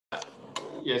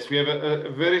Yes, we have a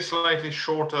very slightly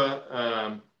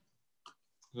shorter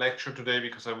lecture today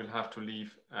because I will have to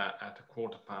leave at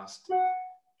 1:15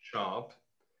 sharp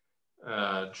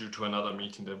due to another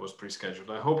meeting that was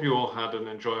pre-scheduled. I hope you all had an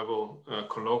enjoyable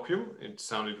colloquium. It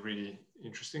sounded really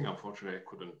interesting. Unfortunately, I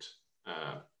couldn't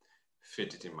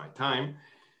fit it in my time.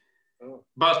 Oh.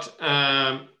 But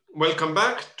welcome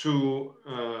back to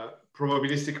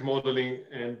probabilistic modeling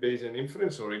and Bayesian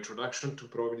inference, or introduction to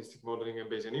probabilistic modeling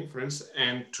and Bayesian inference.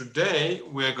 And today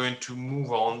we're going to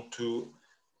move on to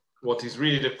what is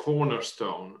really the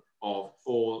cornerstone of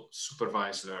all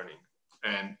supervised learning.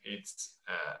 And it's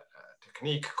a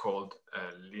technique called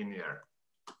linear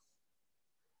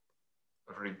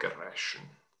regression.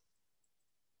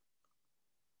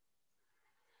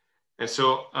 And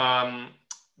so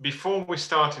before we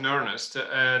start in earnest,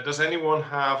 does anyone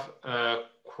have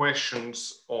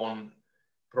questions on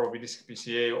probabilistic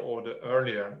PCA or the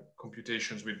earlier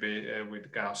computations with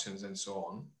Gaussians and so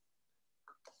on?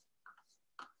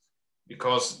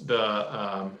 Because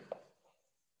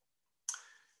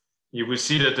you will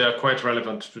see that they are quite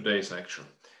relevant to today's lecture.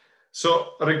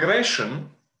 So regression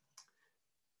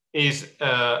is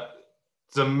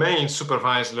the main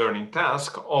supervised learning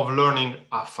task of learning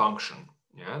a function.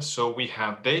 Yeah, so we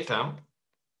have data.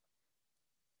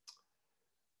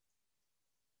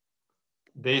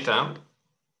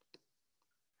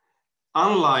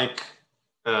 Unlike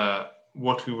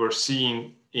what we were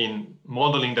seeing in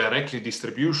modeling directly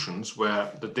distributions,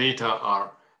 where the data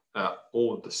are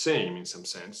all the same in some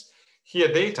sense,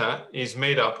 here data is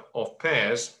made up of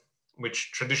pairs,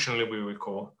 which traditionally we will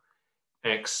call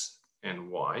X and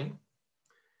Y.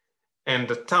 And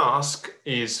the task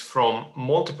is from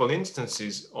multiple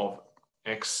instances of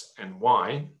X and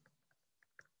Y,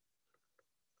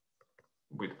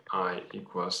 with I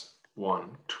equals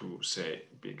 1 to, say,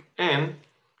 big N,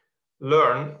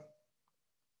 learn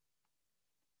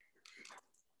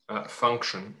a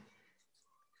function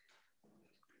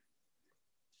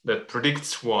that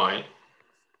predicts Y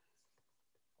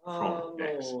from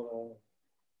X.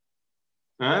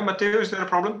 Matteo, is there a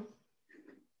problem?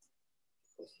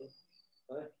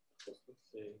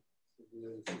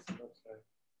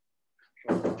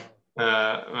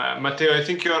 Matteo, I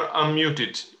think you're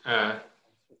unmuted.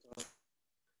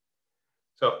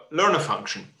 So learn a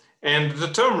function. And the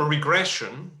term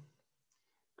regression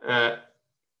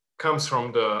comes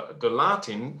from the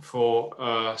Latin for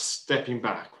stepping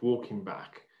back, walking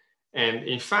back. And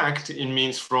in fact, it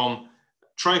means from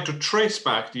trying to trace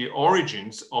back the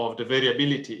origins of the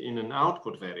variability in an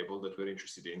output variable that we're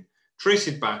interested in, trace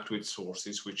it back to its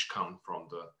sources, which come from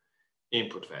the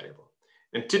input variable.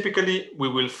 And typically, we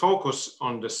will focus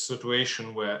on the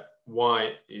situation where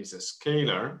Y is a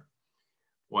scalar,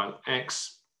 while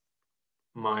X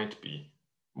might be,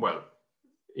 well,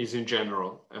 is in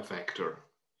general a vector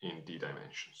in D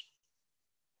dimensions.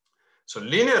 So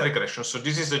linear regression, so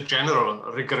this is a general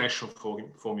regression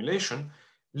formulation.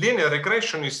 Linear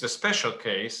regression is the special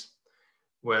case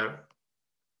where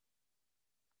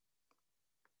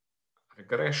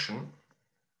regression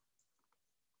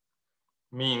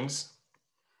means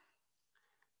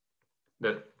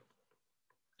that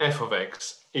f of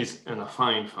x is an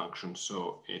affine function,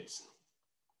 so it's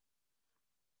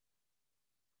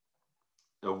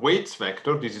the weights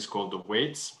vector, this is called the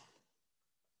weights,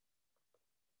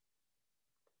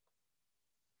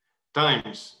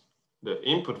 times the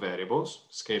input variables,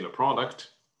 scalar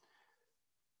product,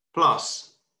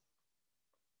 plus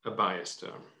a bias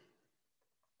term.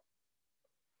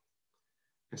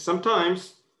 And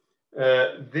sometimes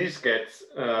this gets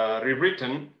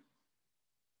rewritten,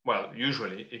 well,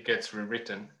 usually it gets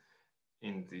rewritten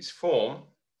in this form,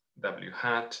 W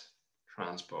hat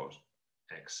transpose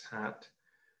X hat,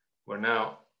 where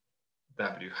now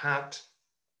W hat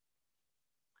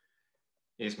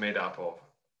is made up of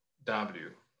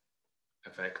W, a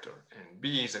vector, and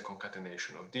B is a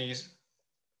concatenation of these,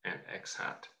 and X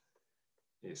hat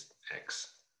is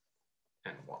X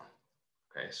and 1.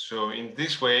 Okay, so in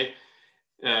this way,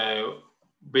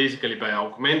 basically by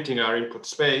augmenting our input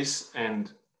space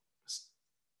and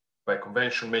by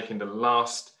convention making the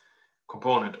last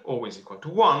component always equal to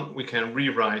 1, we can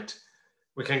rewrite,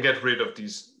 we can get rid of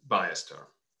this bias term.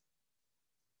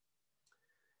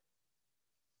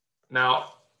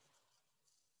 Now,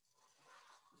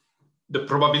 the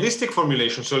probabilistic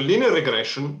formulation, so linear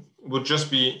regression would just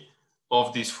be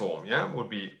of this form, yeah, would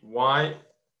be Y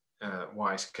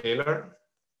scalar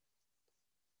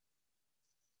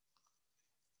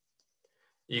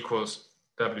equals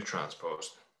W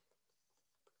transpose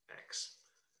X,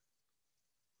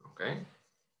 okay?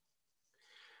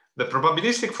 The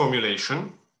probabilistic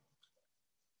formulation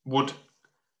would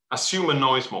assume a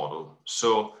noise model.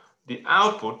 So the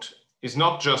output is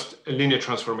not just a linear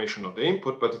transformation of the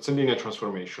input, but it's a linear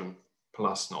transformation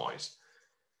plus noise.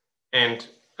 And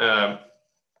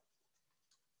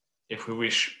if we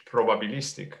wish,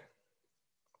 probabilistic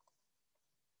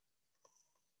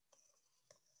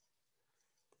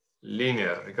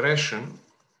linear regression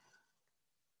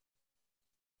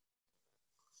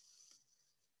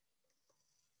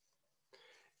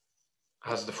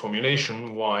has the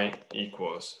formulation y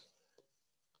equals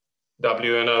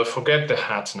w, and I'll forget the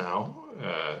hat now.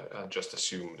 I'll just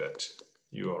assume that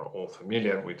you are all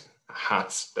familiar with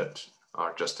hats that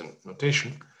are just a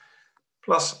notation,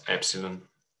 plus epsilon.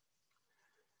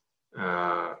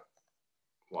 Y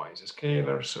is a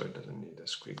scalar, so it doesn't need a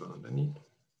squiggle underneath,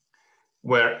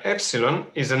 where epsilon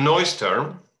is a noise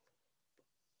term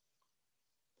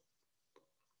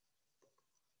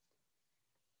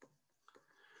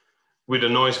with a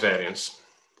noise variance,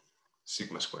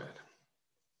 sigma squared.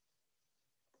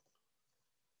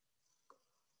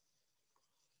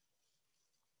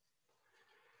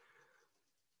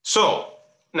 So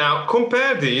now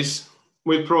compare this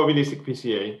with probabilistic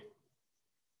PCA.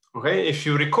 Okay, if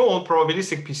you recall,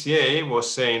 probabilistic PCA was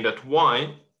saying that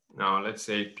y, now let's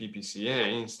say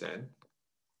PPCA instead,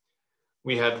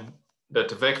 we had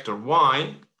that vector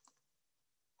y,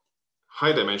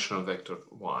 high dimensional vector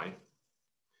y,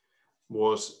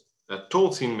 was a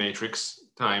Tolzien matrix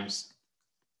times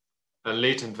a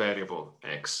latent variable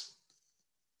x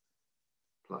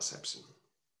plus epsilon.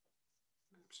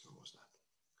 Epsilon was that.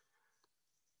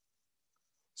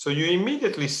 So you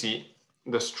immediately see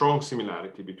the strong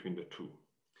similarity between the two.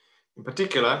 In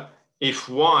particular, if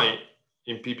y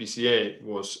in PPCA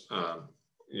was,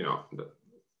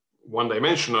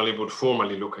 one-dimensional, it would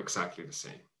formally look exactly the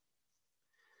same.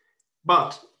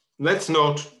 But let's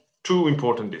note two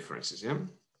important differences. Yeah?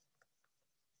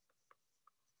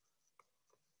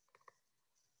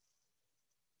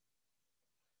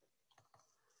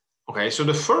 Okay, so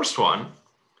the first one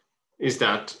is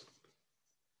that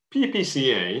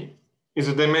PPCA is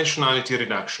a dimensionality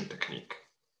reduction technique.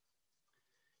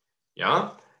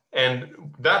 Yeah,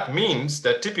 and that means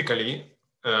that typically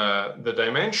the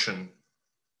dimension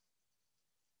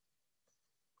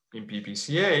in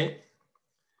PPCA,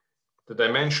 the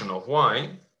dimension of y,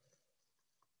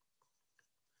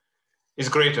 is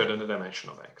greater than the dimension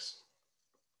of x.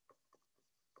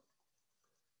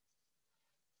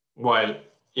 While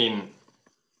in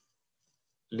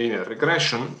linear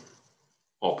regression,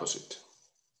 opposite.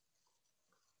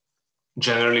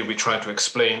 Generally, we try to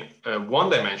explain a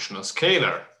one-dimensional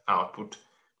scalar output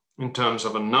in terms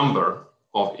of a number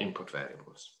of input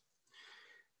variables.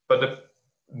 But the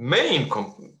main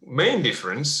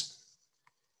difference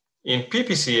in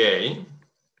PPCA,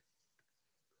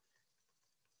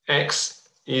 x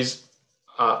is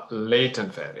a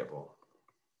latent variable.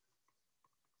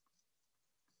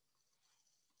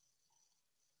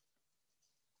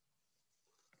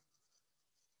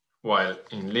 While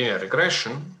in linear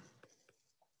regression,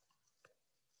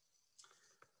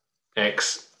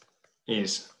 x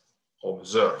is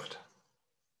observed.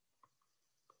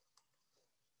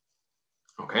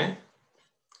 Okay?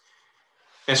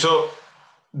 And so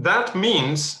that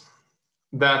means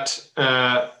that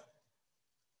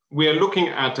we are looking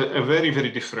at a very, very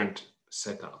different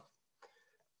setup.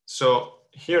 So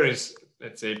here is,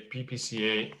 let's say,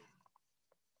 PPCA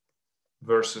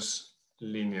versus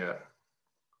linear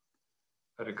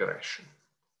regression.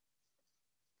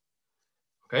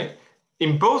 Okay?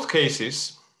 In both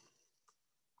cases,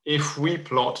 if we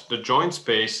plot the joint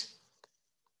space,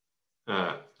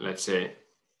 let's say,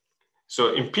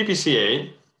 so in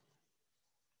PPCA,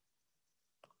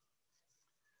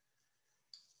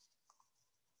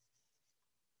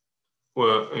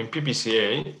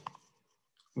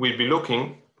 we'll be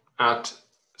looking at,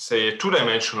 say, a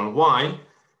two-dimensional y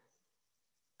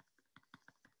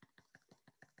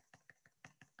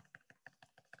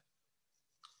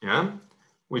yeah,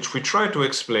 which we try to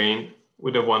explain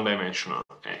with a one-dimensional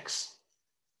x.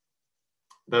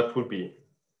 That would be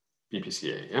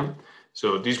PPCA. Yeah?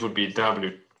 So this would be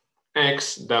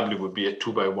Wx, W would be a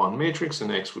 2x1 matrix,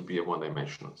 and X would be a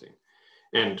one-dimensional thing.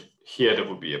 And here there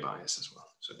would be a bias as well.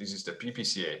 So this is the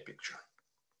PPCA picture.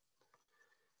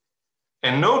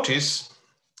 And notice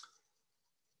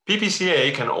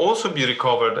PPCA can also be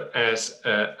recovered as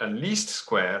a least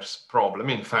squares problem.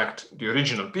 In fact, the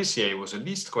original PCA was a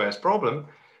least squares problem,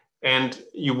 and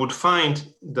you would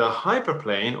find the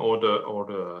hyperplane or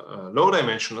the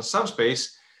low-dimensional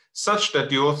subspace such that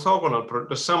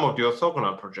the sum of the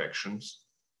orthogonal projections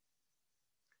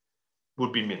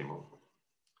would be minimal.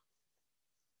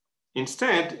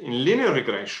 Instead, in linear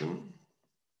regression,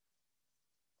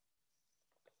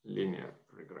 linear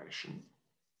regression.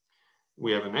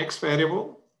 We have an x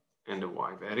variable and a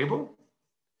y variable,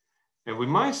 and we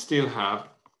might still have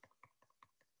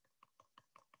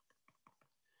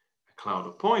a cloud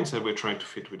of points that we're trying to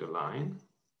fit with a line.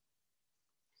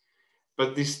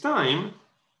 But this time,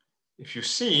 if you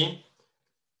see,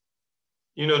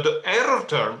 you know, the error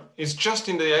term is just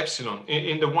in the epsilon,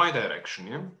 in the y direction,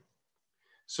 yeah?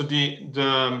 So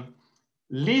the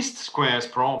least squares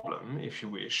problem, if you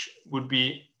wish, would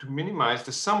be to minimize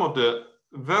the sum of the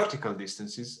vertical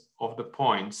distances of the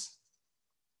points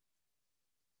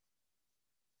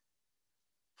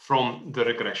from the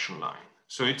regression line.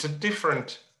 So it's a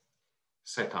different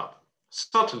setup,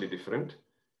 subtly different,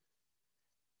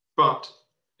 but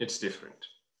it's different.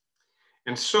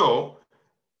 And so,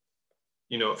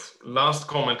 you know, last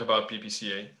comment about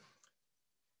PPCA.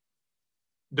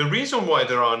 The reason why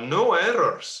there are no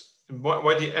errors,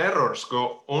 why the errors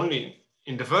go only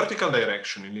in the vertical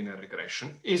direction in linear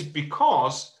regression, is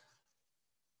because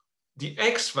the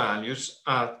x values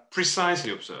are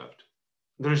precisely observed.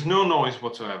 There is no noise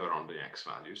whatsoever on the x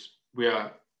values. We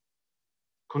are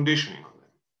conditioning on them.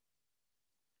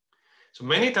 So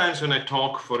many times when I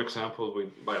talk, for example,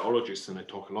 with biologists, and I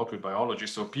talk a lot with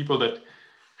biologists, or people that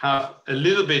have a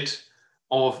little bit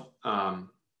of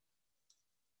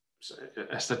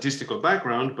a statistical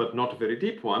background, but not a very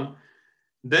deep one,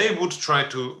 they would try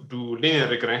to do linear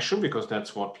regression because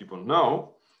that's what people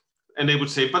know. And they would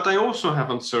say, but I also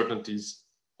have uncertainties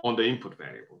on the input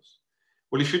variables.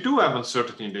 Well, if you do have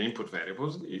uncertainty in the input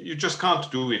variables, you just can't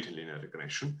do it in linear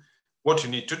regression. What you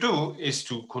need to do is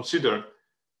to consider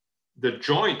the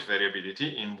joint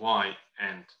variability in y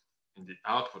and in the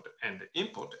output and the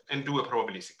input and do a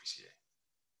probabilistic PCA.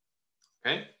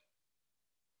 Okay?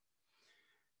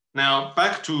 Now,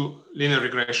 back to linear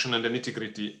regression and the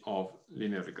nitty-gritty of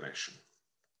linear regression.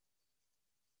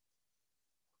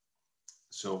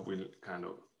 So we'll kind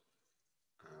of,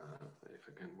 if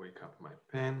I can wake up my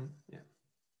pen, yeah.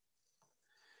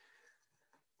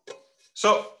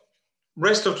 So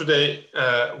rest of today,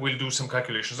 we'll do some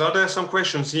calculations. Are there some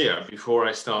questions here before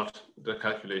I start the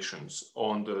calculations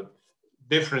on the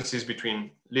differences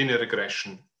between linear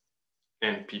regression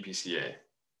and PPCA?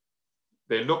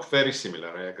 They look very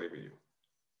similar, I agree with you.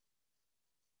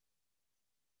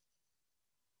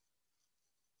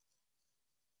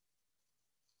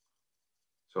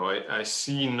 So I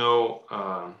see no,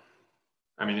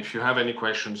 I mean, if you have any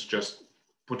questions, just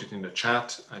put it in the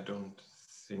chat. I don't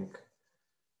think,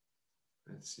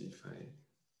 let's see if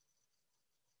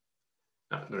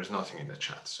no, there's nothing in the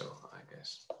chat, so I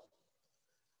guess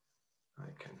I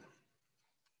can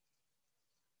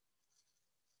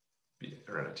be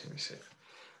relatively safe.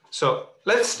 So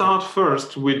let's start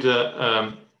first with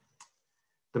the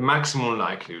maximum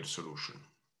likelihood solution.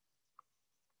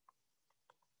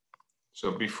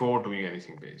 So before doing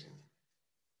anything Bayesian.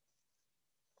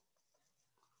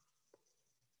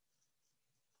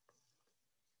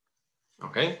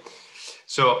 Okay,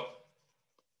 so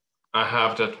I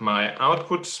have that my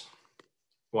output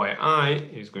yi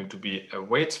is going to be a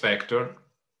weights vector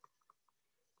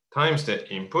times the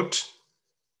input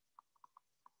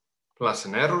plus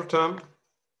an error term,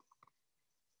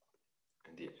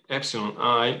 and the epsilon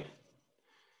I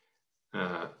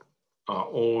are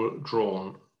all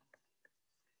drawn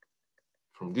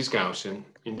from this Gaussian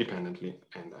independently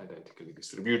and identically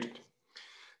distributed.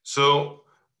 So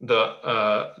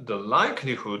the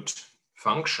likelihood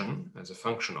function as a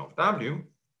function of W,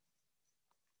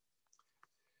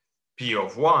 P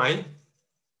of Y,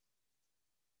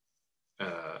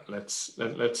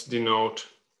 let's denote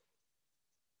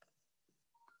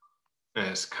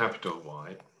as capital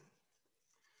Y.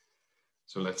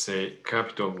 So let's say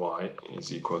capital Y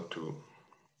is equal to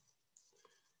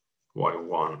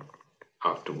Y1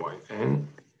 up to Yn,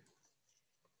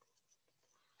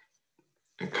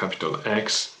 and capital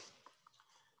X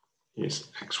is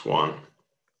X1.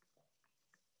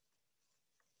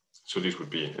 So this would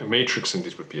be a matrix and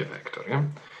this would be a vector, yeah?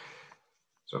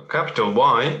 So capital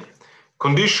Y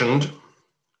conditioned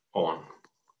on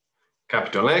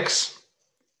capital X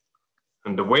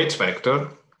and the weights vector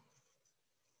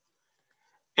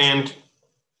and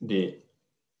the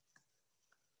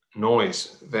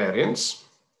noise variance.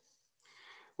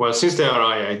 Well, since they are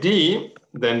IID,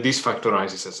 then this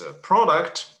factorizes as a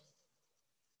product,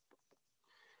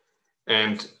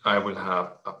 and I will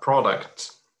have a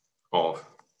product of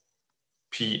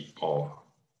P of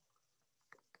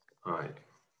I.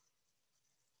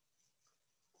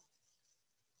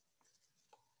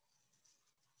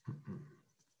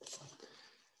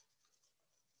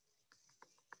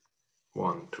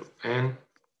 One to n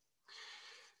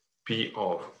P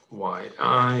of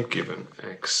yi given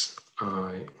xi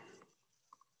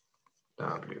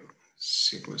w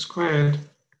sigma squared.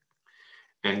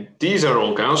 And these are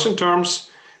all Gaussian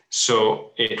terms,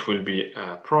 so it will be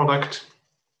a product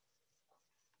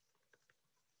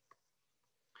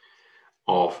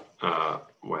of,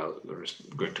 well, there is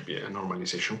going to be a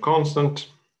normalization constant.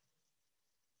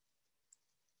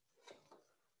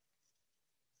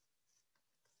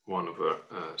 One over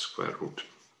square root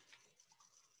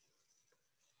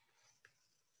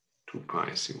 2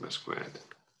 pi sigma squared.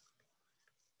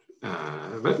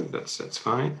 But that's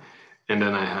fine. And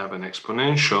then I have an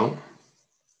exponential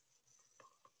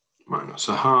minus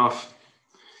a half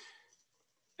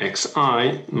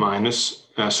xi minus,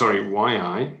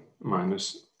 yi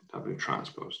minus w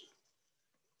transpose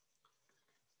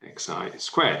xi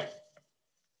squared.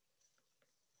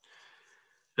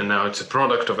 And now it's a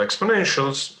product of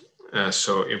exponentials,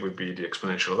 so it would be the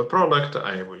exponential of the product.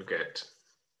 I will get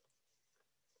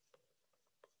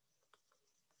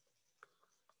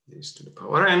this to the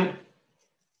power n.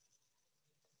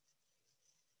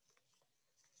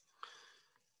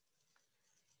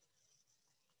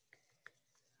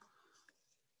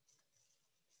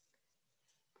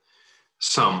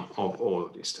 Sum of all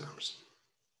of these terms.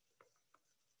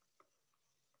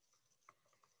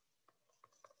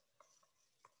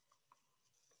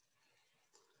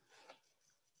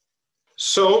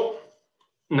 So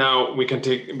now we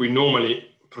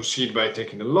normally proceed by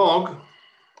taking the log,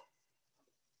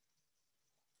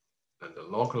 and the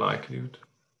log likelihood,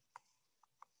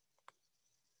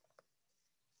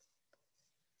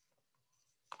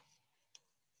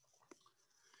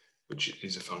 which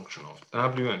is a function of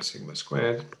w and sigma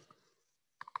squared.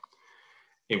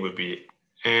 It would be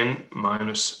n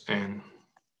minus n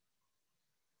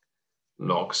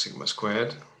log sigma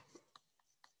squared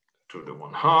to the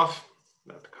 1/2.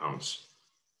 That comes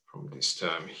from this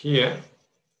term here.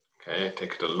 Okay, I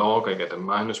take the log, I get a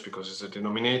minus because it's a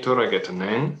denominator, I get an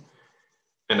n,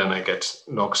 and then I get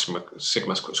log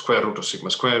sigma square root of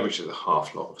sigma squared, which is a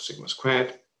 1/2 log of sigma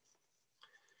squared.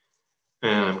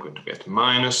 And I'm going to get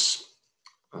minus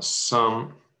a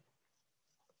sum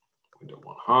with a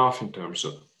 1/2 in terms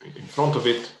of, in front of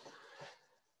it,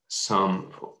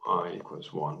 sum for I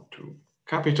equals 1 to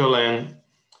capital N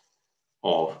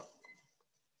of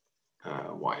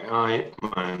yi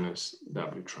minus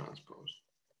w transpose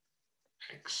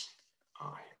xi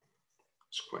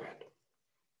squared.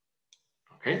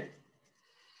 Okay.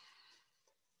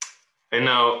 And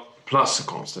now plus a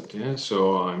constant, yeah?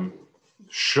 So I'm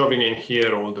shoving in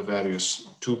here all the various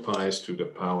 2 pi's to the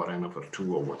power n over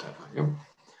 2 or whatever. Yeah?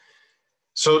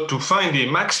 So to find the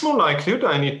maximum likelihood,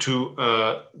 I need to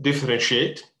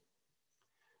differentiate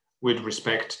with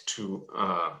respect to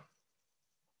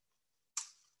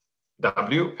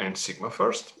w and sigma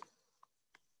first.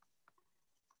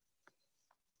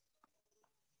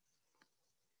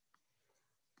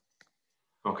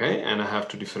 Okay, and I have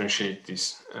to differentiate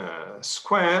this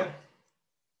square.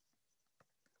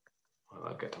 Well,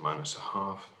 I'll get a minus a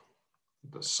 1/2,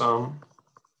 the sum.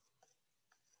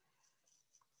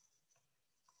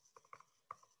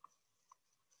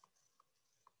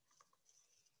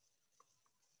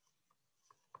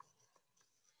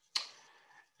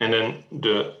 And then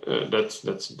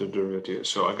that's the derivative.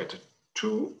 So I get a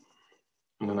 2,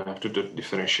 and then I have to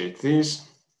differentiate these,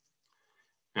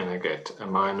 and I get a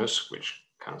minus, which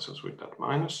cancels with that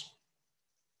minus,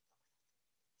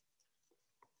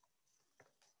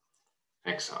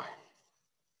 xi.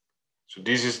 So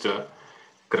this is the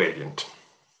gradient,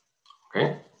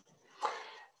 okay?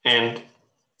 And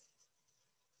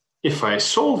if I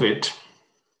solve it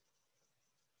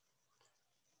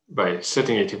by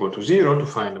setting it equal to 0 to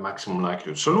find the maximum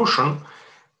likelihood solution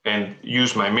and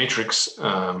use my matrix,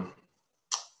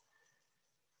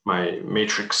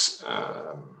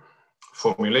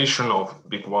 formulation of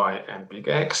big Y and big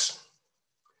X,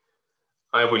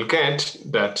 I will get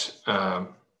that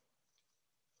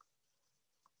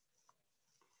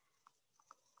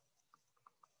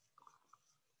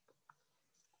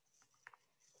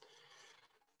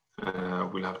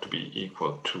will have to be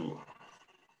equal to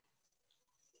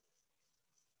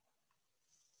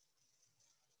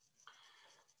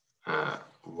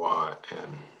y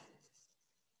and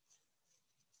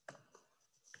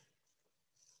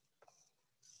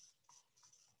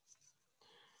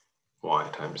y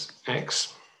times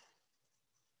x.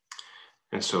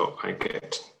 And so I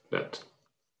get that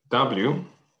w,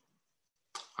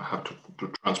 I have to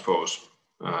transpose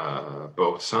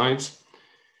both sides.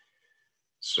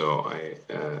 So I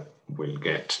will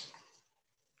get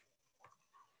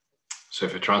So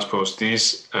if I transpose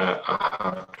these,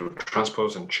 I have to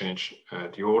transpose and change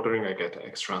the ordering. I get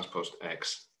X transpose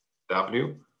X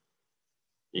W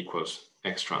equals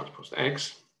X transpose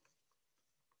X.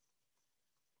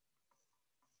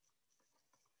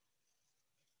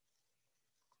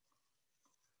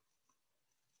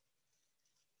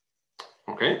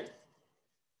 Okay.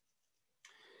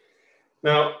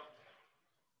 Now,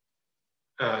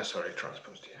 sorry,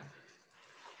 transposed here.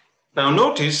 Now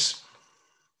notice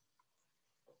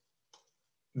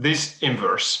this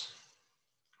inverse,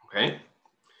 okay?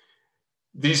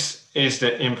 This is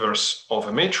the inverse of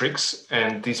a matrix,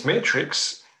 and this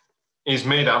matrix is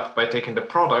made up by taking the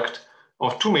product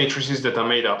of two matrices that are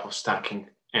made up of stacking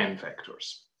n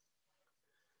vectors.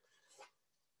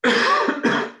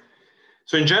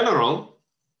 So in general,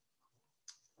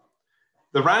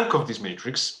 the rank of this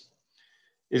matrix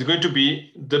is going to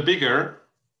be the bigger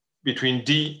between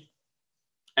D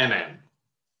and N.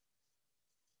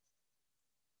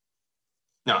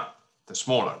 No, the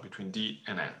smaller between D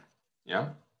and N, yeah?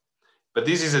 But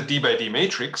this is a D by D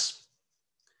matrix.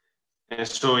 And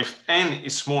so if N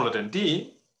is smaller than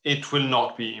D, it will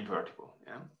not be invertible,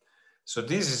 yeah? So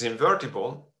this is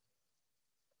invertible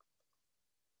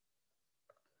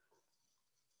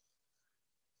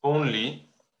only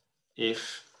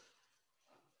if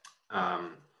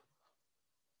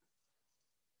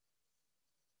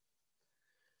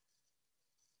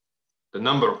the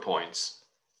number of points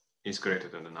is greater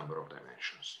than the number of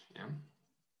dimensions, yeah?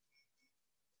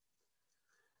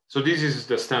 So this is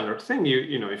the standard thing.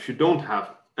 You know, if you don't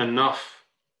have enough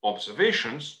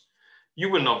observations, you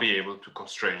will not be able to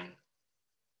constrain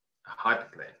a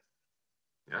hyperplane.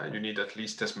 Yeah, you need at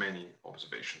least as many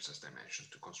observations as dimensions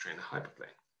to constrain a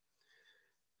hyperplane.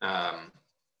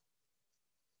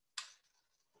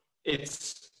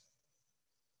 It's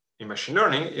in machine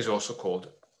learning is also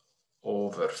called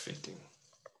overfitting.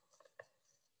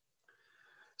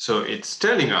 So it's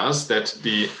telling us that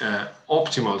the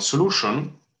optimal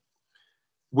solution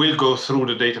will go through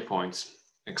the data points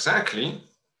exactly,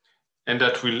 and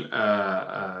that will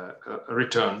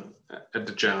return a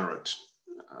degenerate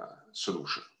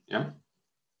solution. Yeah.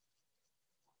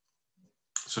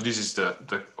 So this is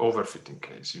the overfitting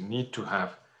case. You need to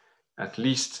have at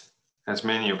least as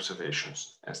many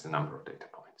observations as the number of data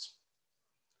points.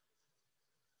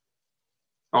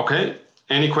 Okay.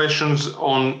 Any questions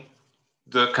on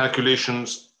the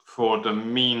calculations for the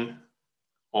mean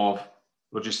of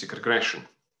logistic regression?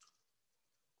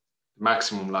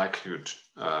 Maximum likelihood,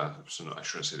 so no, I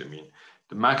shouldn't say the mean,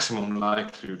 the maximum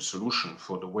likelihood solution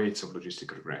for the weights of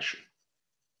logistic regression.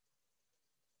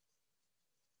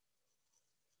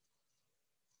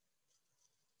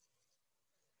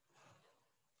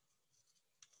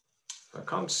 I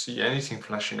can't see anything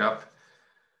flashing up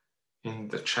in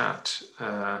the chat,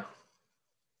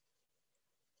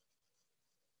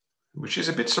 which is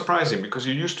a bit surprising because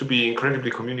you used to be incredibly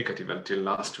communicative until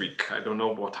last week. I don't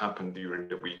know what happened during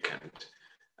the weekend.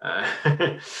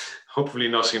 Hopefully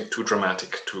nothing too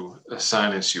dramatic to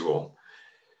silence you all.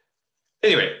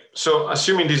 Anyway, so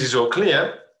assuming this is all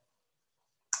clear,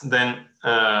 then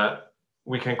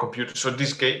we can compute. So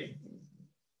this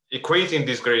equating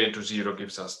this gradient to 0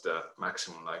 gives us the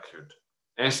maximum likelihood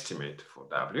estimate for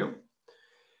W.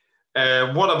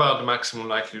 What about the maximum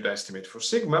likelihood estimate for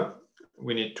sigma?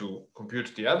 We need to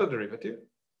compute the other derivative.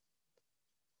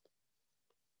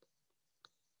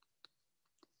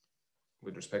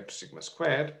 With respect to sigma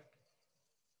squared.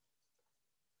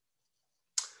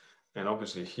 And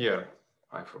obviously here,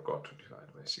 I forgot to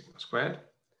divide by sigma squared,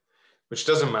 which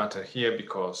doesn't matter here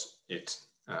because it,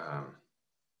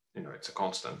 you know, it's a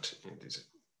constant in this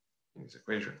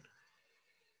equation.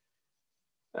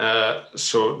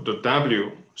 So the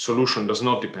W solution does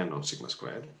not depend on sigma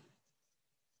squared.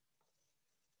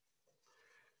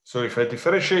 So if I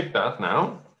differentiate that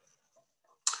now,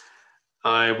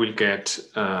 I will get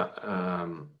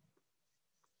an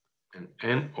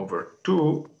n over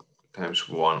 2 times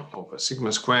 1 over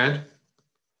sigma squared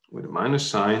with a minus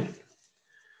sign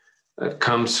that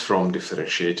comes from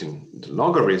differentiating the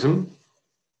logarithm.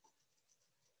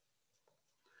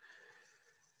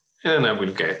 And I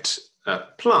will get a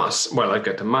plus, well, I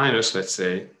get a minus, let's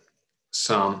say,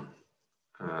 sum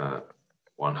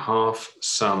 1/2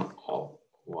 sum of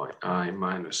yi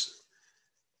minus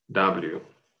w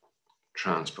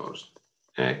transpose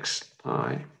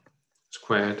xi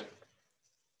squared.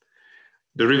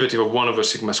 Derivative of 1 over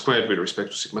sigma squared with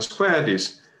respect to sigma squared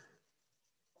is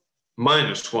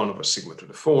minus 1 over sigma to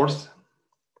the 4th.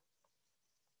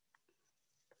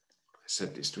 I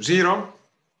set this to 0.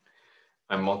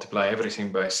 I multiply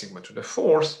everything by sigma to the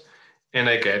 4th, and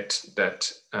I get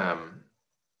that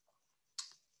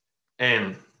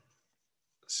n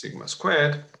sigma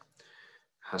squared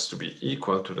has to be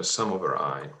equal to the sum over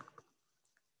I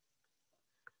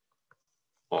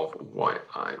of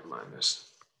yi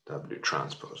minus w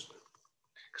transpose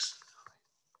x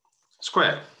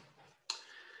squared.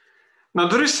 Now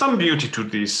there is some beauty to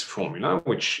this formula,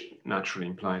 which naturally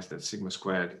implies that sigma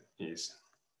squared is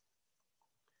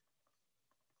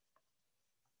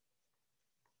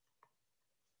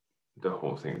the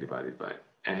whole thing divided by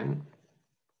n.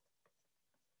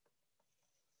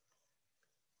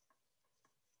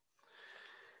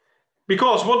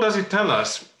 Because what does it tell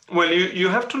us? Well, you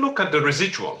have to look at the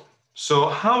residual. So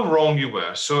how wrong you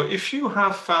were. So if you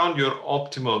have found your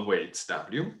optimal weights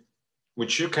W,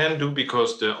 which you can do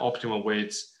because the optimal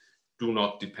weights do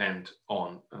not depend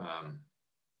on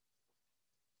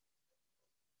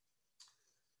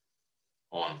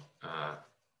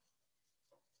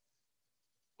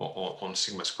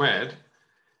sigma squared.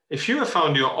 If you have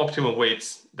found your optimal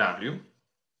weights W,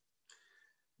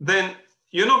 then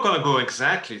you're not going to go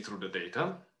exactly through the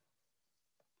data,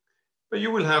 but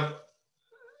you will have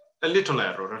a little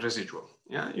error, a residual.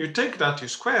 Yeah, you take that, you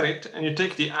square it, and you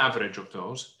take the average of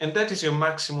those, and that is your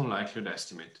maximum likelihood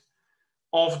estimate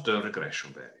of the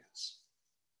regression variance.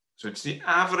 So it's the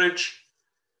average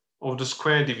of the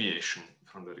square deviation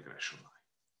from the regression line.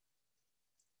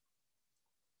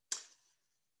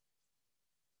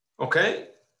 Okay,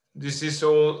 this is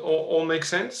all makes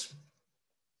sense?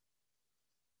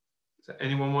 Does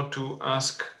anyone want to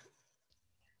ask?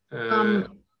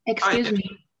 Excuse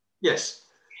me. Yes.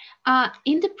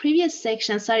 In the previous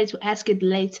section, sorry to ask it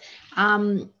late,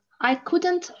 I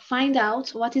couldn't find out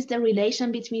what is the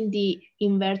relation between the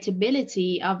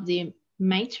invertibility of the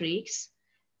matrix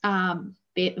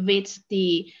with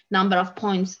the number of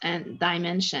points and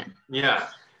dimension. Yeah.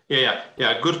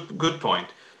 Good point.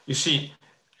 You see,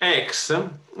 X,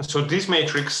 so this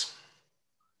matrix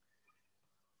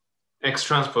X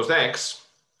transpose X,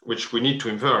 which we need to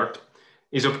invert,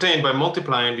 is obtained by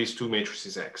multiplying these two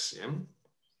matrices X. Yeah?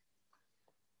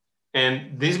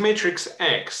 And this matrix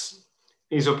X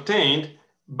is obtained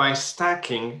by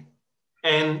stacking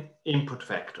n input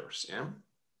vectors. Yeah.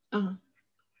 Uh-huh.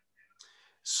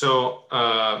 So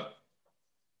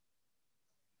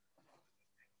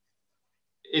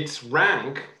its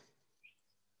rank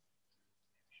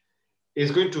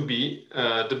is going to be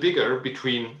the bigger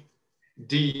between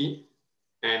D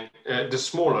and the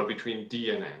smaller between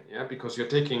D and N. Yeah, because you're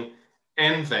taking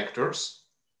n vectors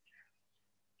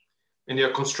and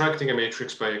you're constructing a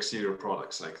matrix by exterior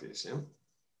products like this. Yeah.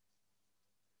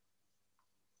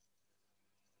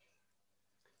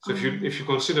 So if you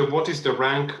consider what is the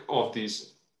rank of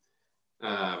this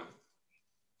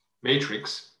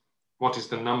matrix, what is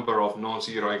the number of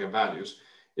non-zero eigenvalues,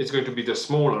 it's going to be the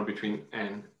smaller between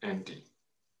n and d.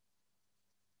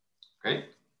 Okay.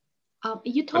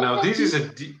 You told now this is a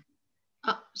d.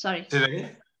 Sorry. Say that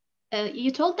again.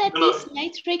 You told that this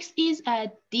matrix is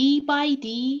a d by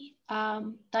d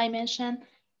dimension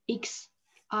x.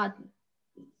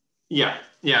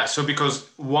 Yeah. So because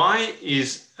y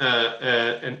is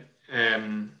an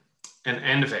n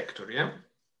vector, yeah.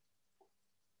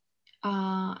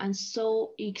 And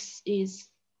so x is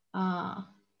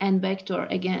n vector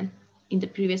again in the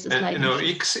previous slide. No,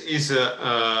 x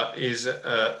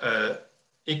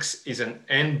is an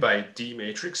n by d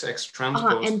matrix. X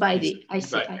transpose n by d. I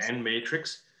see. N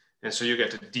matrix, and so you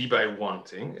get a d by 1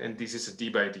 thing, and this is a d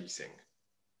by d thing.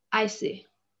 I see.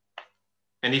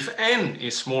 And if n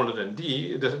is smaller than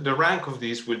d, the rank of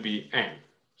these will be n.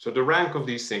 So the rank of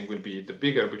these things will be the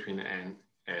bigger between n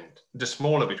and the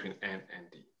smaller between n and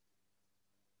d.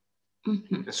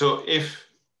 Mm-hmm. And so if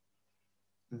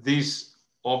this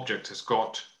object has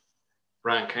got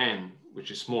rank n,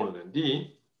 which is smaller than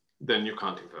d, then you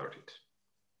can't invert it.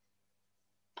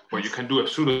 Well, you can do a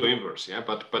pseudo inverse, yeah,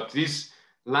 but this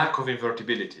lack of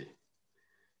invertibility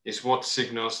is what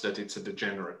signals that it's a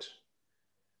degenerate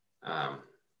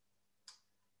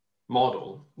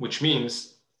model, which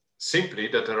means simply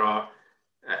that there are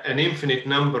an infinite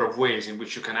number of ways in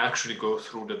which you can actually go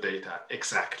through the data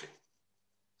exactly.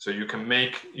 So you can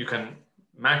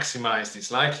maximize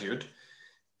this likelihood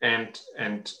and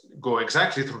go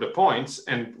exactly through the points.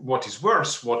 And what is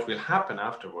worse, what will happen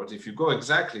afterwards, if you go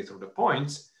exactly through the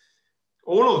points,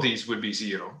 all of these will be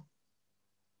zero.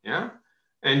 Yeah.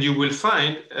 And you will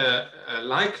find a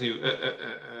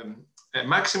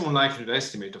maximum likelihood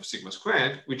estimate of sigma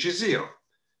squared, which is 0,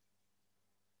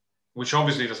 which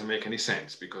obviously doesn't make any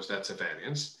sense because that's a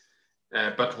variance.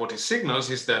 But what it signals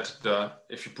is that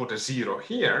if you put a 0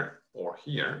 here or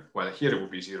here, well, here it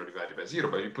would be 0 divided by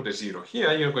 0, but if you put a 0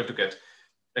 here, you're going to get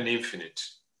an infinite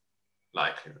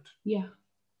likelihood. Yeah.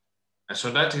 And so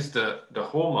that is the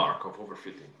hallmark of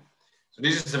overfitting. So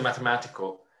this is the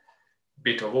mathematical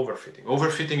bit of overfitting.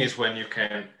 Overfitting is when you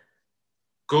can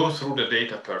go through the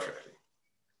data perfectly.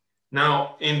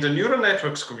 Now, in the neural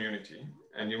networks community,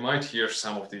 and you might hear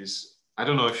some of these, I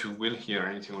don't know if you will hear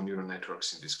anything on neural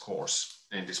networks in this course,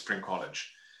 in the spring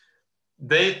college.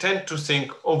 They tend to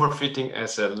think overfitting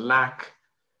as a lack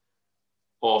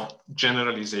of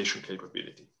generalization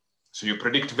capability. So you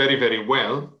predict very, very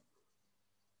well,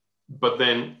 but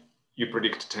then you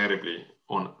predict terribly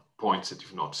on points that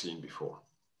you've not seen before.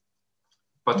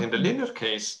 But in the linear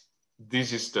case,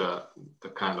 this is the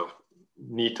kind of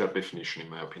neater definition, in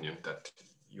my opinion, that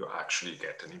you actually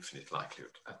get an infinite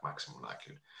likelihood at maximum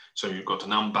likelihood. So you've got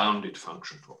an unbounded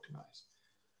function to optimize.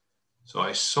 So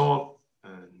I saw a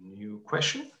new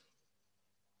question.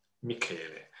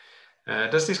 Michele,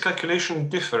 does this calculation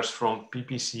differ from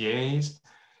PPCAs?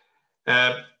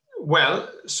 Well,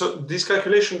 so this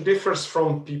calculation differs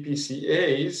from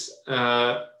PPCAs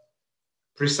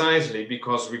precisely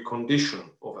because we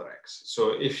condition over X.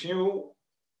 So if you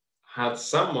had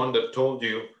someone that told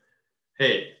you,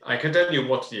 hey, I can tell you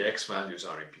what the X values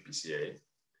are in PPCA,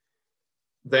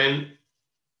 then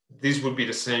this would be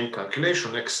the same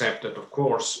calculation, except that, of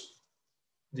course,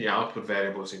 the output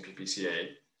variables in PPCA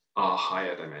are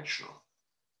higher dimensional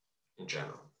in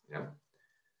general. Yeah.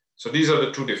 So these are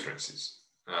the two differences.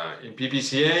 In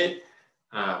PPCA,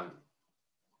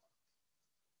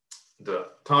 the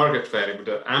target variable,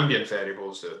 the ambient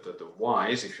variables, the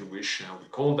Y's, if you wish, how we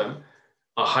call them,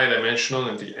 are high dimensional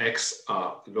and the X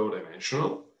are low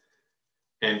dimensional.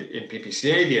 And in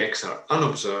PPCA, the X are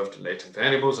unobserved latent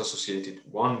variables associated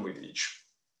one with each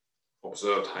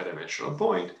observed high dimensional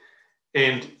point.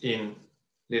 And in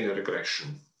linear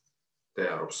regression, they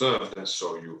are observed, and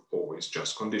so you always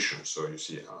just condition. So you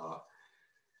see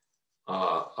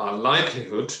our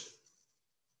likelihood,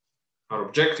 our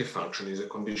objective function is a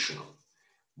conditional,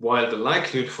 while the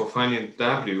likelihood for finding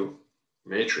W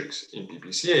matrix in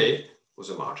PPCA was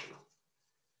a marginal.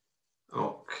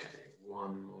 Okay,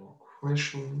 one more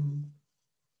question.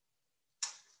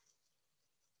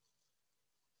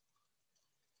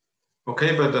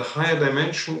 Okay, but the higher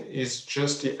dimension is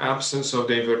just the absence of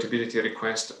the invertibility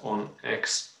request on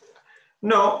X.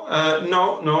 No,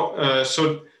 no.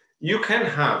 So you can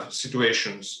have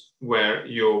situations where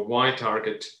your Y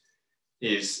target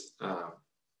is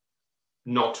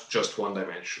not just one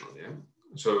dimensional. Yeah?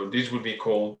 So this would be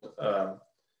called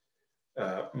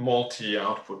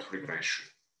multi-output regression.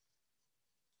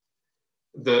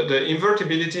 The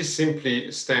invertibility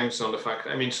simply stems on the fact,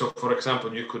 I mean, so for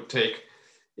example, you could take,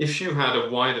 if you had a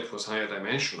Y that was higher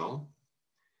dimensional,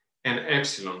 and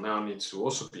epsilon now needs to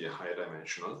also be a higher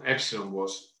dimensional, epsilon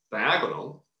was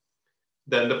diagonal,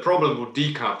 then the problem would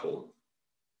decouple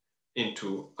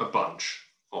into a bunch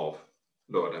of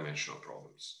lower dimensional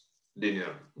problems,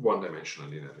 linear, one-dimensional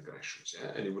linear regressions,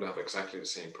 yeah? And you would have exactly the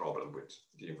same problem with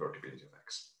the invertibility of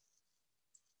X.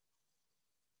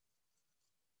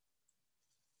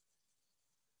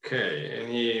 Okay,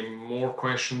 any more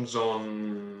questions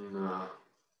on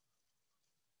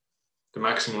the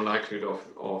maximum likelihood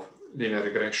of linear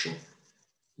regression?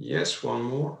 Yes, one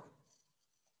more.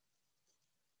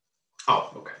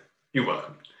 Oh, okay, you're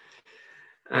welcome.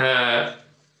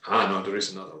 No, there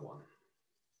is another one.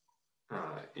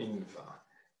 Inva.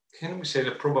 Can we say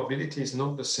the probability is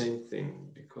not the same thing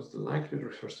because the likelihood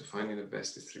refers to finding the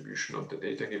best distribution of the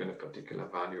data given a particular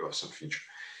value of some feature?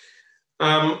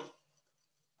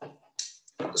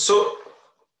 So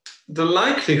the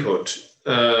likelihood,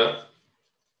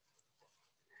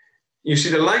 you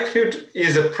see, the likelihood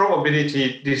is a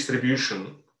probability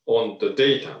distribution on the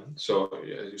data. So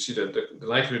you see that the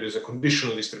likelihood is a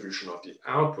conditional distribution of the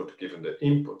output given the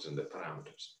inputs and the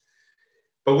parameters.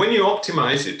 But when you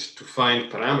optimize it to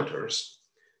find parameters,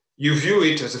 you view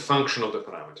it as a function of the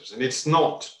parameters. And it's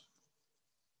not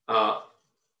a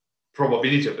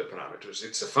probability of the parameters,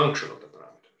 it's a function of the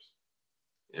parameters.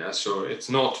 Yeah, so it's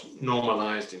not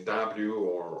normalized in W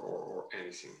or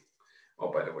anything.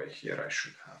 Oh, by the way, here I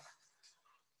should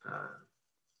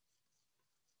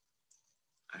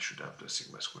have the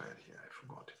sigma squared here, I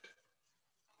forgot it.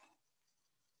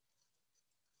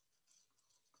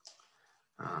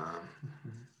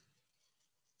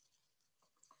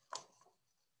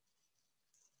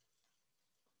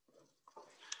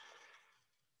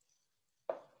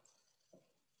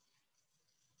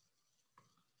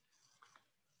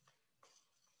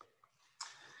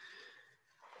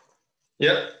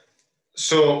 Yeah,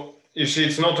 so you see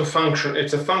it's not a function,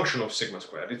 it's a function of sigma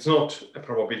squared. It's not a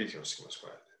probability of sigma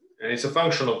squared. And it's a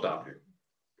function of W.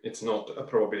 It's not a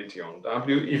probability on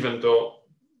W, even though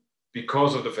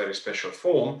because of the very special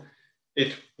form,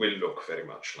 it will look very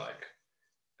much like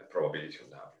a probability on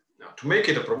W. Now, to make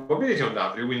it a probability on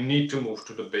W, we need to move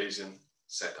to the Bayesian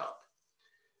setup,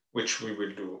 which we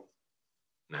will do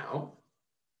now,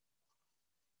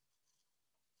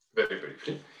 very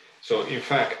briefly. So in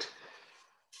fact,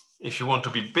 if you want to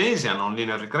be Bayesian on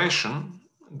linear regression,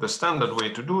 the standard way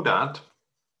to do that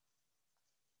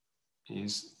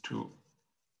is to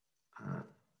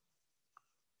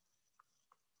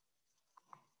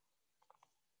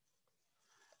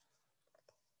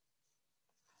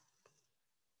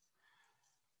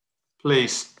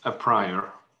place a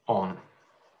prior on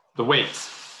the weights.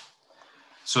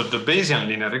 So the Bayesian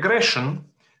linear regression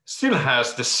still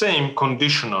has the same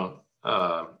conditional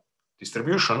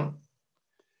distribution,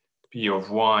 P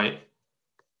of y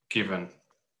given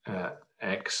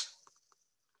x,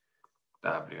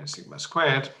 W and sigma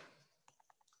squared,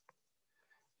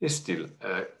 is still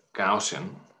Gaussian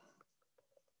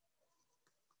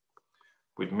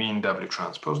with mean W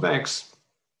transpose X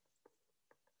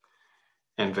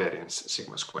and variance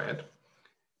sigma squared.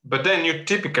 But then you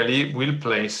typically will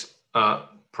place a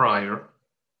prior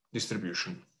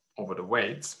distribution over the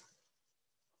weights.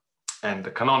 And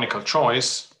the canonical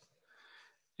choice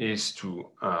is to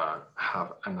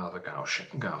have another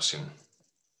Gaussian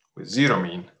with zero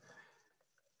mean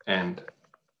and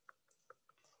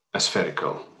a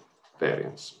spherical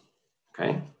variance,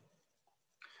 okay?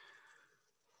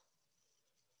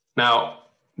 Now,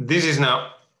 this is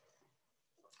now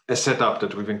a setup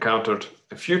that we've encountered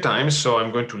a few times, so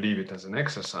I'm going to leave it as an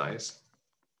exercise.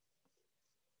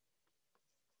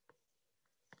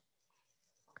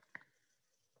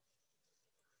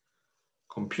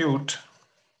 Compute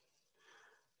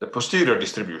the posterior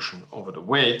distribution over the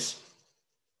weights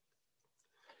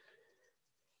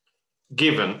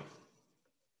given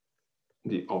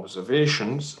the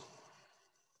observations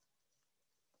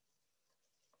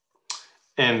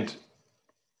and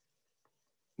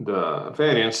the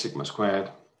variance sigma squared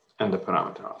and the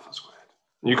parameter alpha squared.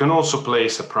 You can also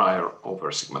place a prior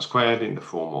over sigma squared in the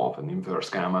form of an inverse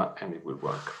gamma, and it will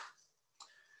work.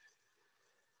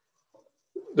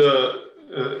 The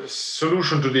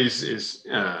solution to this is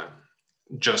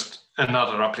just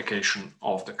another application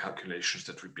of the calculations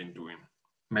that we've been doing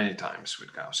many times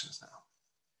with Gaussians now.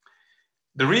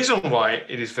 The reason why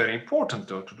it is very important,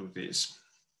 though, to do this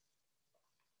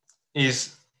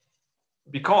is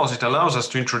because it allows us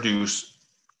to introduce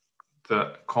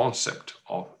the concept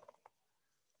of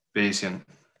Bayesian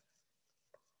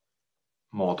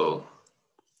model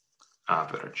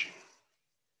averaging,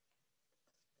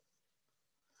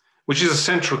 which is a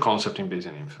central concept in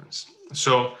Bayesian inference.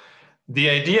 So the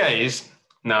idea is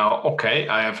now, okay,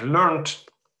 I have learned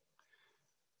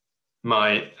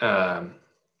my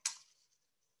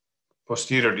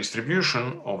posterior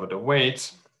distribution over the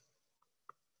weights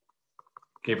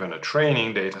given a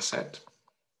training data set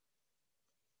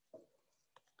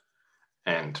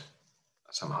and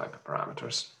some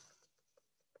hyperparameters.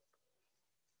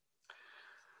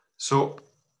 So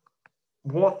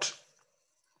what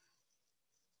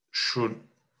should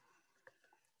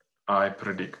I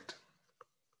predict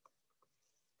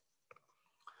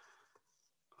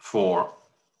for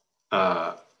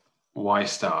y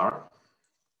star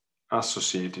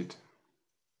associated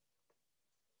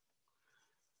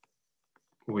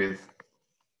with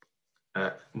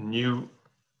a new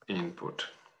input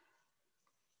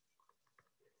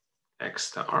x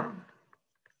star?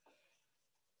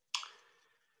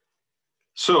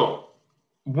 So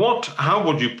how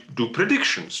would you do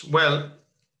predictions? Well,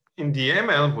 in the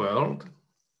ML world,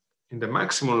 in the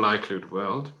maximum likelihood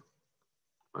world,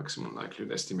 maximum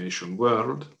likelihood estimation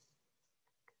world,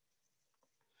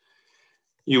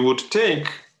 you would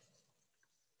take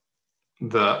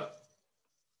the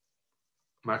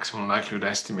maximum likelihood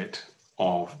estimate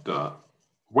of the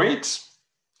weights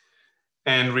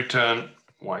and return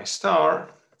y star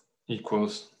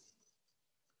equals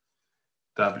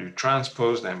W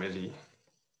transpose MLE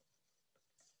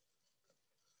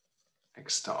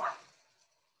x star.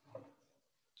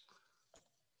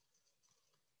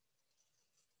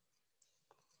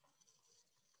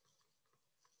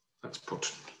 Let's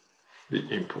put the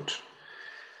input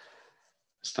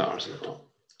stars at the top.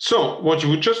 So what you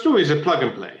would just do is a plug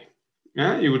and play.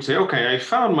 Yeah, you would say, okay, I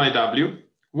found my W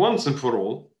once and for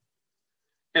all,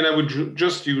 and I would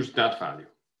just use that value.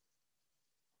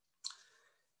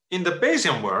 In the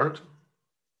Bayesian world,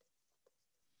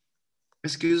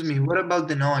 excuse me, what about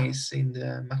the noise in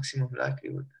the maximum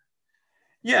likelihood?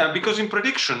 Yeah, because in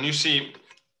prediction, you see,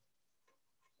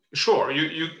 sure,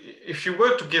 if you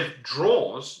were to give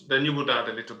draws, then you would add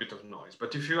a little bit of noise.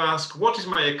 But if you ask, what is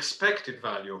my expected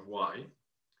value of y?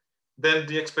 then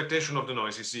the expectation of the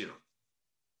noise is 0.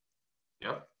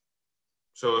 Yeah.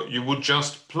 So you would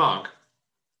just plug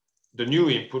the new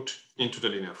input into the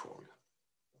linear formula.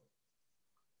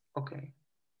 Okay.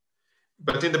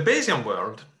 But in the Bayesian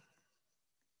world,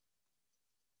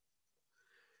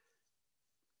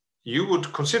 you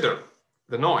would consider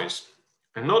the noise,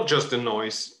 and not just the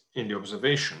noise in the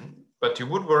observation, but you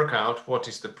would work out what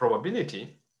is the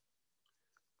probability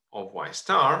of y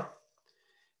star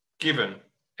given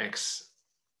x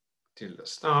tilde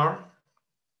star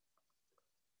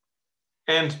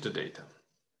and the data,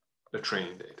 the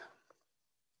training data.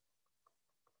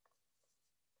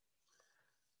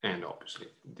 And obviously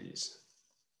these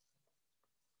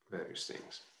various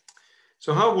things.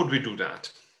 So how would we do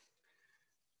that?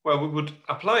 Well, we would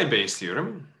apply Bayes'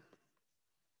 theorem.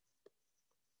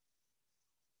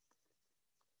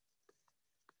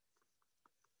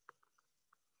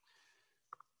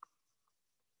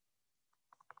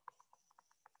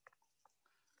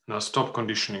 Now stop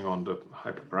conditioning on the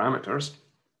hyperparameters.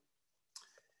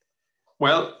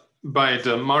 Well, by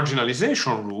the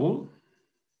marginalization rule,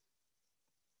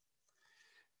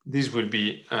 this will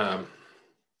be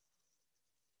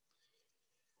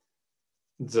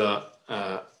the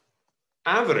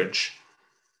average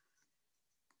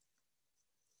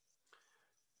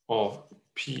of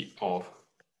P of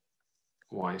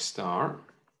y star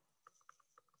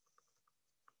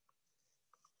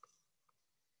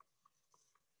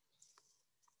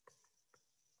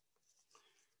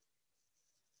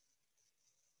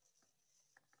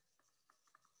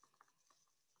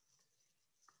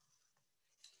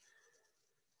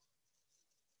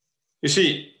You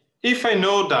see, if I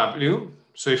know W,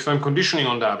 so if I'm conditioning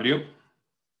on W,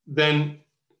 then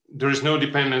there is no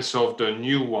dependence of the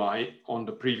new Y on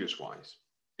the previous Ys.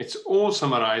 It's all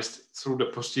summarized through the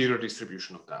posterior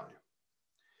distribution of W.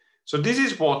 So this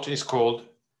is what is called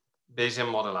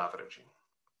Bayesian model averaging.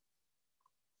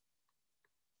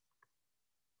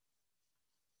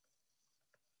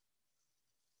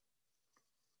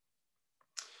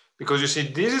 Because you see,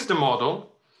 this is the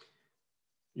model,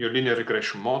 your linear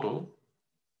regression model,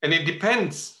 and it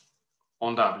depends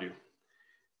on W.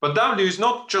 But W is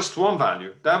not just one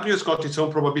value. W has got its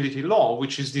own probability law,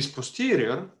 which is this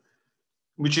posterior,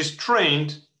 which is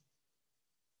trained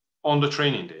on the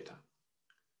training data.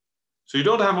 So you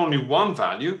don't have only one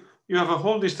value, you have a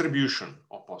whole distribution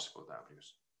of possible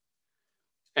Ws.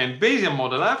 And Bayesian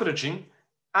model averaging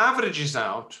averages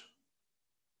out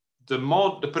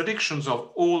the predictions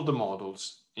of all the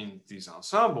models in this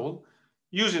ensemble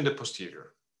using the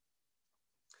posterior.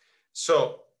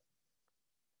 So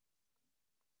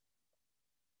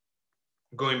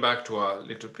going back to our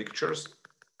little pictures,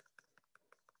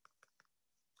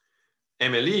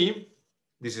 MLE,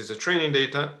 this is a training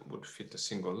data, would fit a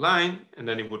single line, and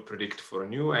then it would predict for a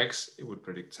new X, it would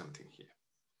predict something here.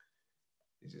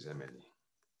 This is MLE.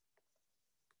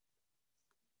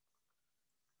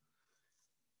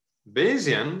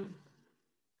 Bayesian,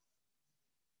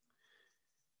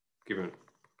 given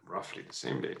roughly the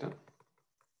same data,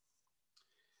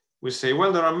 we say,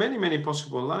 well, there are many, many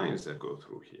possible lines that go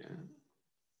through here,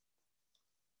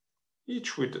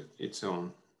 each with its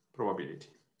own probability.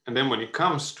 And then when it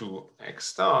comes to X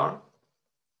star,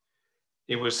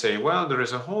 it will say, well, there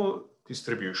is a whole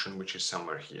distribution which is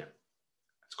somewhere here.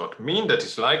 It's got mean that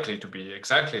is likely to be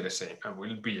exactly the same and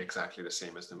will be exactly the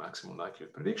same as the maximum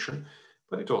likelihood prediction,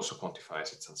 but it also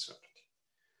quantifies its uncertainty.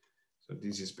 So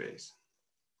this is Bayes.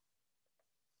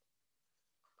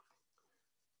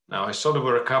 Now I saw there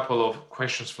were a couple of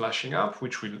questions flashing up,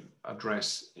 which we'll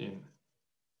address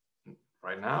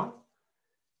right now.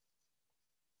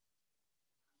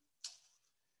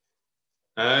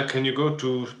 Can you go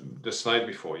to the slide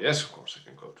before? Yes, of course, I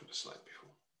can go to the slide before.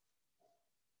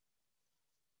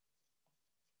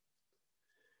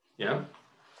 Yeah.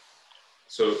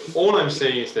 So all I'm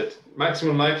saying is that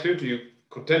maximum likelihood, you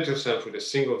content yourself with a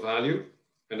single value,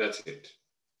 and that's it.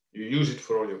 You use it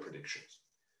for all your predictions.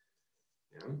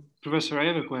 Yeah. Professor, I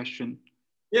have a question.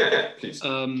 Yeah, please.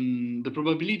 The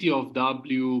probability of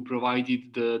W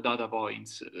provided the data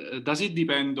points, does it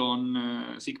depend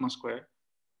on sigma square?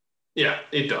 Yeah,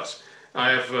 it does.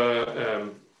 I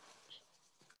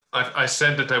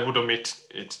said that I would omit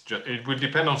it. It will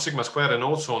depend on sigma squared and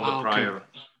also on the prior. Okay.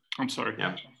 I'm sorry.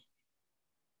 Yeah.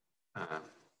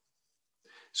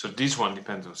 So this one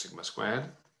depends on sigma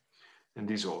squared, and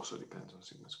this also depends on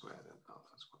sigma squared and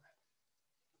alpha squared.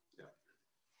 Yeah.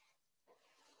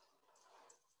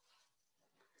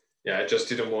 Yeah, I just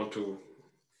didn't want to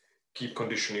keep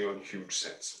conditioning on huge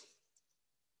sets.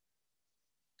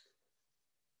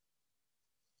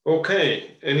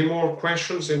 Okay, any more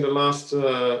questions in the last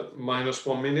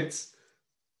 -1 minute?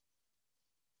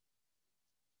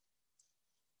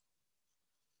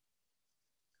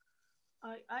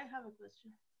 I have a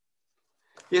question.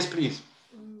 Yes, please.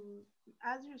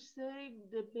 As you say,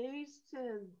 the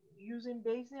using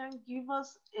Bayesian give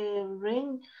us a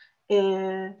range,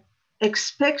 a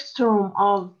spectrum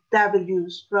of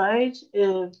W's, right?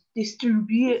 The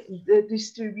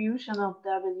distribution of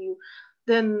W.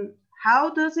 Then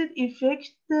how does it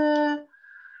affect the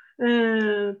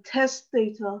test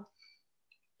data?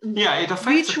 Yeah, it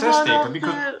affects the test data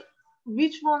because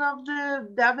which one of the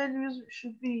W's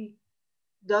should be,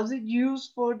 does it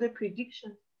use for the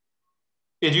prediction?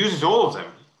 it uses all of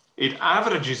them. It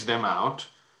averages them out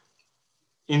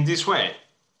in this way.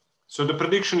 So the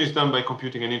prediction is done by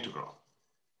computing an integral.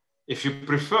 If you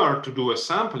prefer to do a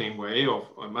sampling way of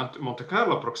a Monte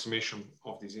Carlo approximation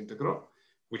of this integral,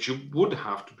 which you would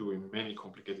have to do in many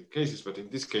complicated cases, but in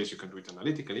this case you can do it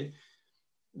analytically,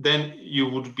 then you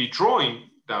would be drawing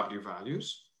W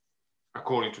values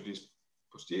according to this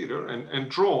posterior and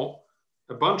draw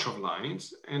a bunch of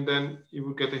lines, and then you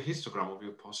will get a histogram of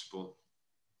your possible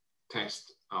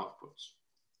test outputs.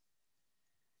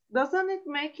 Doesn't it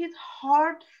make it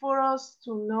hard for us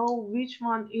to know which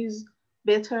one is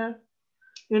better?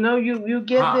 You know, you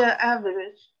get the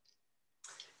average.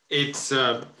 It's,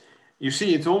 you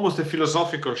see, it's almost a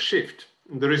philosophical shift.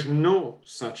 There is no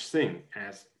such thing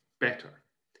as better.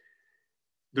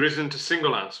 There isn't a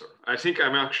single answer. I think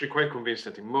I'm actually quite convinced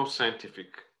that in most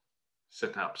scientific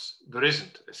setups, there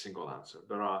isn't a single answer.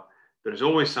 There is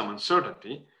always some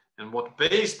uncertainty. And what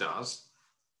Bayes does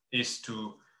is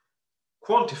to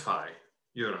quantify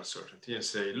your uncertainty and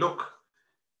say, look,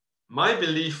 my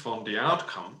belief on the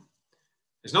outcome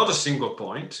is not a single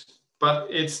point, but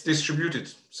it's distributed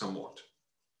somewhat.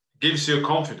 It gives you a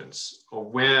confidence of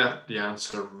where the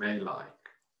answer may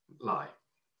lie.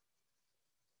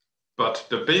 But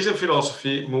the Bayesian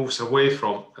philosophy moves away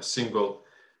from a single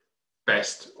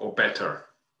best or better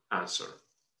answer.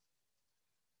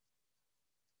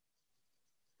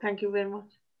 Thank you very much.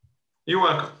 You're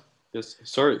welcome. Yes,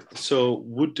 sorry. So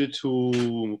would the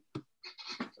two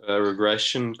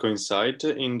regression coincide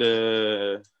in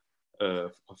the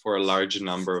for a large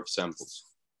number of samples?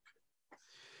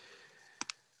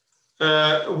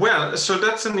 Well, so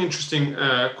that's an interesting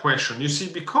question. You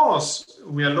see, because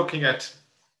we are looking at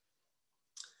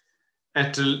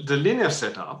the linear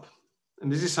setup,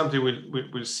 and this is something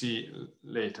we'll see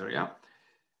later, yeah?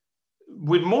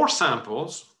 With more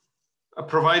samples,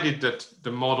 provided that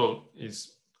the model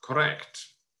is correct,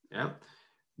 yeah,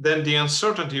 then the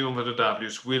uncertainty over the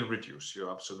W's will reduce.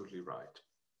 You're absolutely right.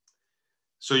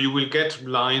 So you will get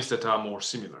lines that are more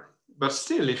similar. But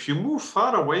still, if you move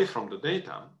far away from the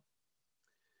data,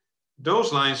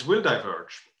 those lines will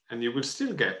diverge and you will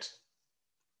still get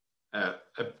a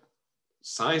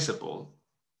sizable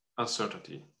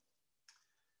uncertainty.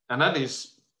 And that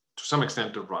is, to some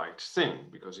extent, the right thing,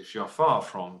 because if you are far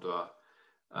from the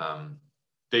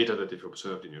data that you've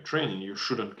observed in your training, you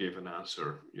shouldn't give an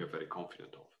answer you're very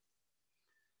confident of.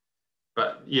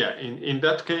 But yeah, in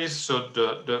that case, so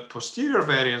the posterior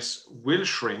variance will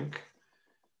shrink,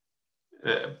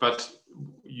 but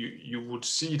you would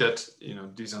see that, you know,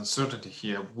 this uncertainty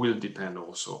here will depend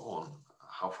also on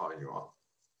how far you are.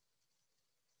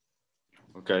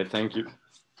 Okay, thank you.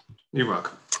 You're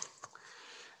welcome.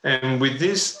 And with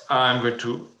this, I'm going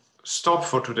to stop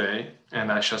for today,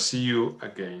 and I shall see you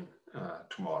again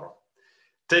tomorrow.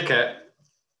 Take care.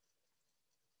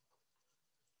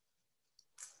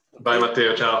 Bye,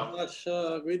 Matteo. Ciao. Thank you very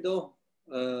much,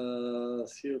 Guido.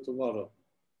 See you tomorrow.